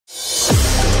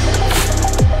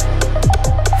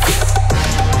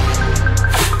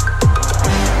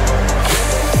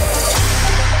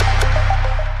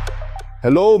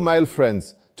Hello, MEYLE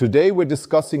friends. Today we're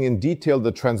discussing in detail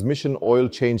the transmission oil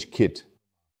change kit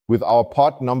with our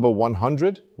part number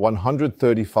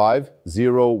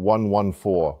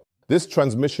 100-135-0114. This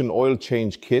transmission oil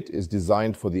change kit is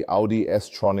designed for the Audi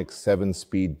S-Tronic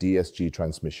 7-speed DSG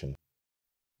transmission.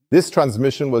 This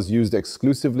transmission was used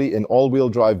exclusively in all-wheel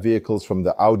drive vehicles from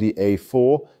the Audi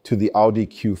A4 to the Audi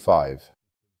Q5.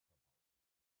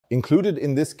 Included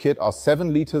in this kit are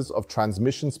 7 liters of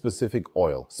transmission-specific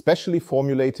oil, specially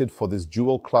formulated for this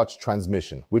dual-clutch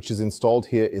transmission, which is installed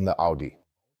here in the Audi.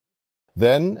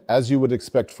 Then, as you would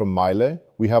expect from MEYLE,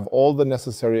 we have all the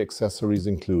necessary accessories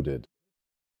included.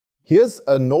 Here's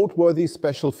a noteworthy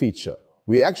special feature.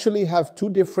 We actually have 2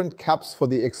 different caps for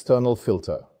the external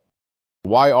filter.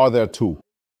 Why are there 2?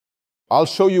 I'll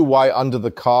show you why under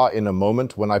the car in a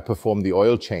moment when I perform the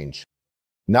oil change.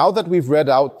 Now that we've read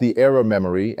out the error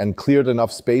memory and cleared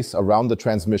enough space around the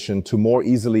transmission to more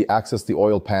easily access the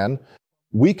oil pan,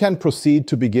 we can proceed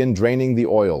to begin draining the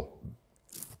oil.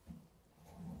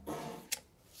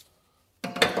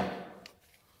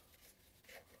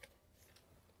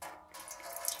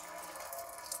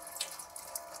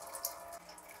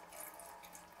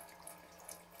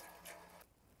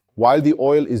 While the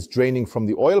oil is draining from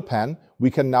the oil pan, we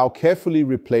can now carefully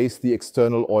replace the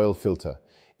external oil filter.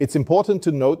 It's important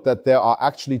to note that there are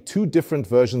actually 2 different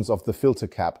versions of the filter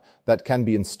cap that can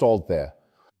be installed there.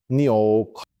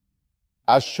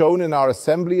 As shown in our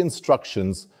assembly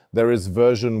instructions, there is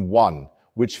version 1,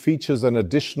 which features an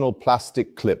additional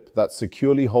plastic clip that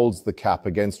securely holds the cap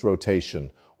against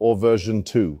rotation, or version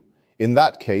 2. In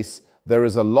that case, there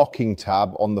is a locking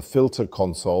tab on the filter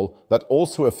console that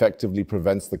also effectively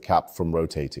prevents the cap from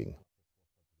rotating.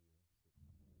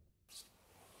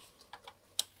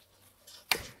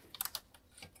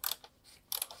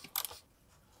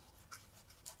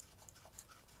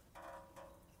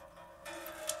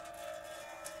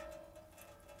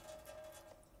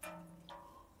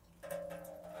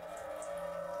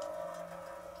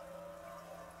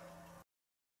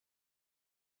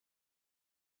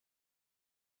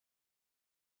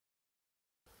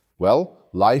 Well,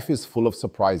 life is full of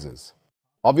surprises.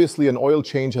 Obviously, an oil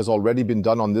change has already been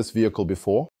done on this vehicle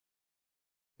before.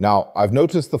 Now, I've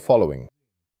noticed the following.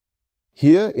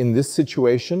 Here, in this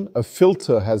situation, a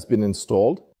filter has been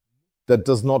installed that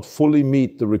does not fully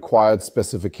meet the required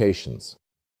specifications.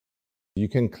 You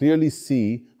can clearly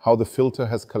see how the filter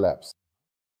has collapsed.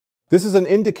 This is an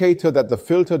indicator that the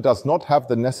filter does not have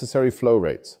the necessary flow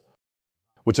rates,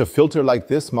 which a filter like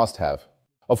this must have.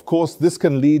 Of course, this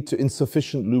can lead to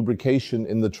insufficient lubrication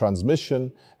in the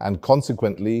transmission and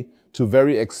consequently to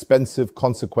very expensive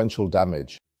consequential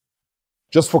damage.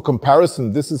 Just for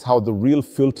comparison, this is how the real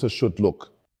filter should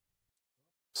look.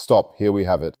 Stop, here we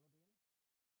have it.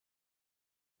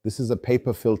 This is a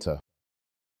paper filter.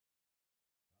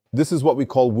 This is what we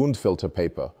call wound filter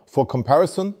paper. For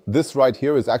comparison, this right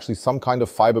here is actually some kind of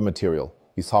fiber material.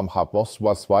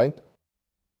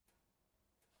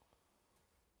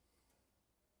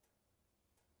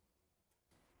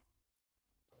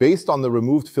 Based on the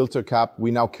removed filter cap, we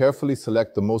now carefully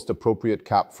select the most appropriate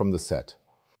cap from the set.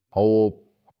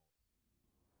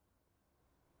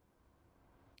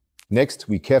 Next,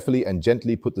 we carefully and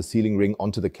gently put the sealing ring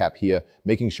onto the cap here,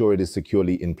 making sure it is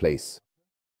securely in place.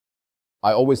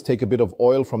 I always take a bit of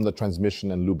oil from the transmission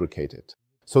and lubricate it,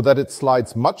 so that it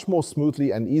slides much more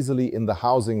smoothly and easily in the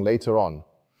housing later on.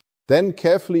 Then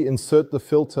carefully insert the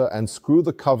filter and screw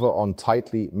the cover on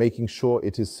tightly, making sure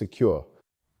it is secure.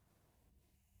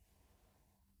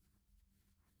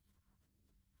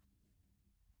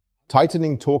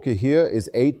 Tightening torque here is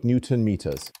 8 Newton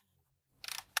meters.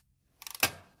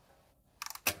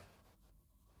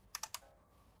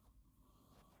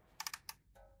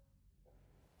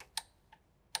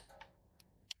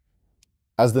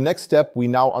 As the next step, we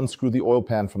now unscrew the oil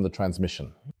pan from the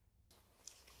transmission.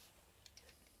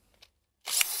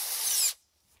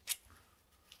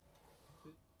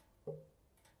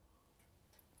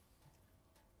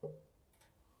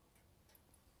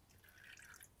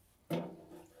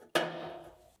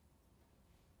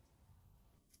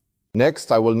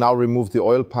 Next, I will now remove the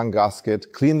oil pan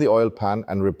gasket, clean the oil pan,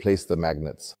 and replace the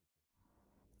magnets.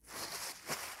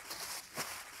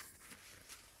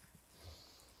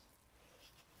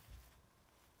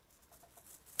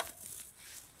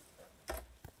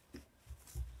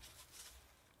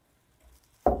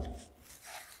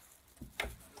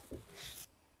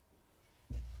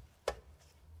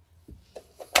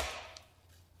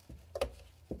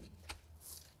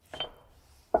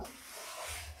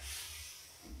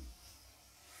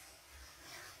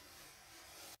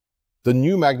 The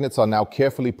new magnets are now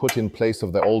carefully put in place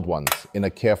of the old ones in a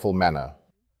careful manner.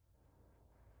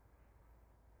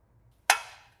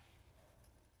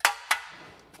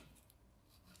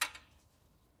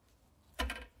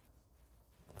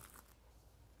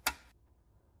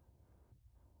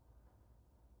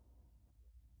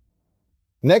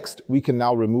 Next, we can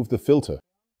now remove the filter.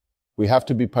 We have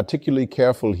to be particularly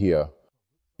careful here,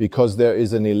 because there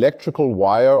is an electrical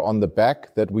wire on the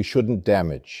back that we shouldn't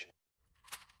damage.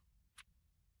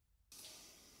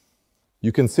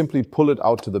 You can simply pull it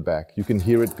out to the back. You can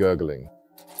hear it gurgling.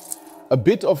 A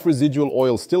bit of residual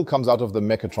oil still comes out of the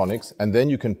mechatronics, and then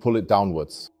you can pull it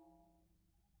downwards.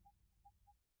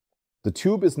 The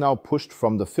tube is now pushed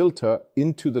from the filter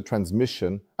into the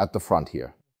transmission at the front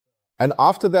here. And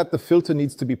after that, the filter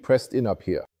needs to be pressed in up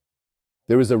here.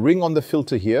 There is a ring on the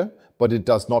filter here, but it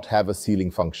does not have a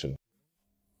sealing function.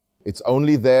 It's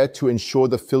only there to ensure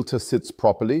the filter sits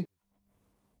properly.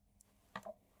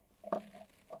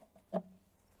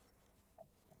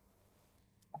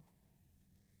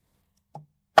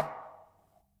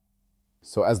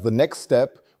 So as the next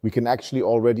step, we can actually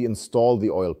already install the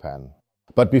oil pan.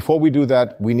 But before we do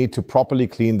that, we need to properly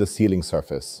clean the sealing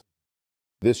surface.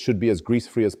 This should be as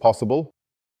grease-free as possible.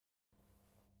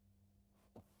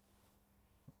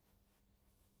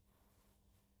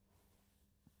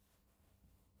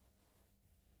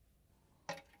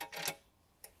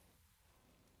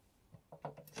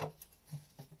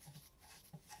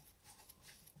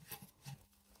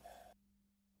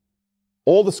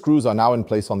 All the screws are now in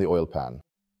place on the oil pan.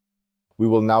 We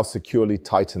will now securely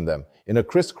tighten them in a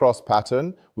crisscross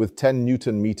pattern with 10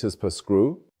 Newton meters per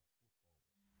screw.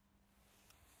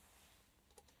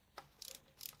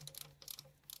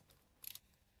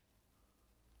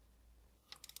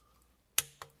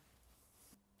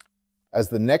 As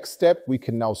the next step, we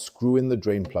can now screw in the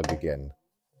drain plug again.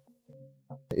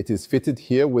 It is fitted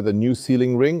here with a new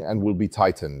sealing ring and will be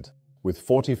tightened with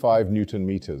 45 Newton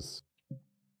meters.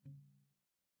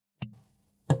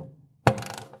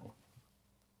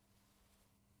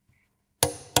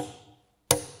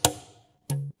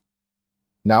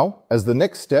 Now, as the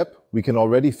next step, we can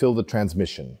already fill the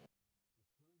transmission.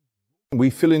 We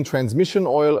fill in transmission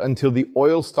oil until the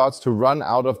oil starts to run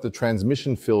out of the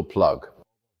transmission fill plug.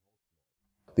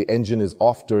 The engine is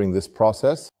off during this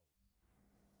process.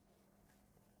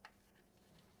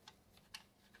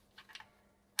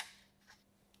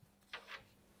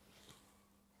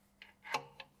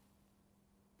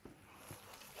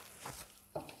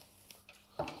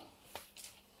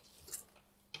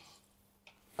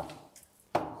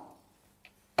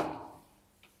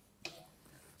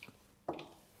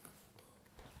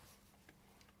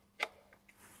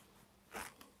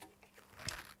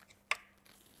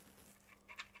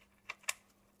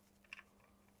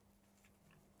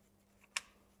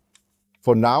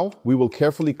 For now, we will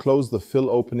carefully close the fill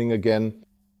opening again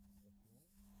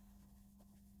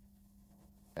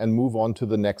and move on to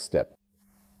the next step.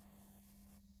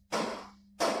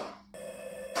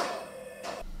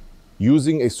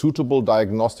 Using a suitable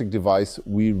diagnostic device,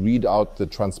 we read out the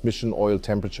transmission oil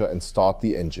temperature and start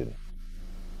the engine.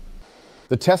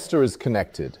 The tester is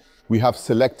connected. We have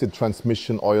selected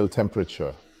transmission oil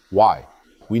temperature. Why?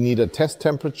 We need a test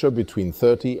temperature between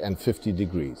 30 and 50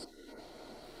 degrees.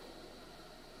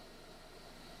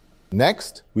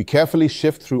 Next, we carefully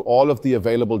shift through all of the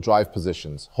available drive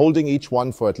positions, holding each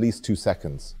one for at least 2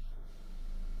 seconds.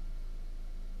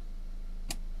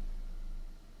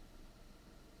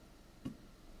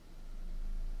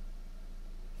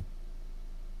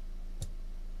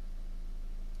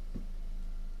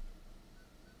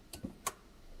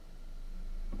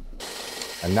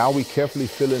 And now we carefully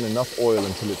fill in enough oil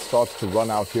until it starts to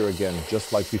run out here again,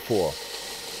 just like before.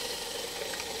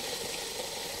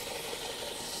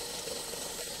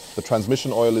 The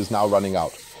transmission oil is now running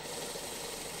out.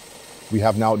 We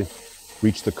have now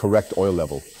reached the correct oil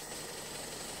level.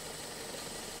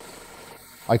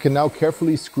 I can now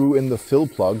carefully screw in the fill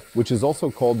plug, which is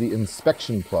also called the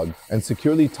inspection plug, and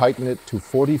securely tighten it to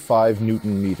 45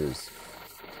 Newton meters.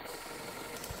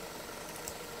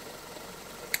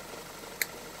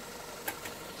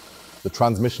 The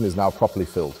transmission is now properly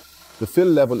filled. The fill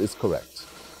level is correct.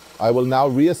 I will now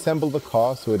reassemble the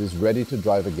car so it is ready to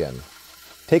drive again.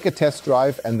 Take a test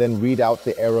drive and then read out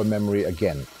the error memory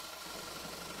again.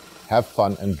 Have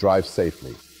fun and drive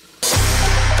safely.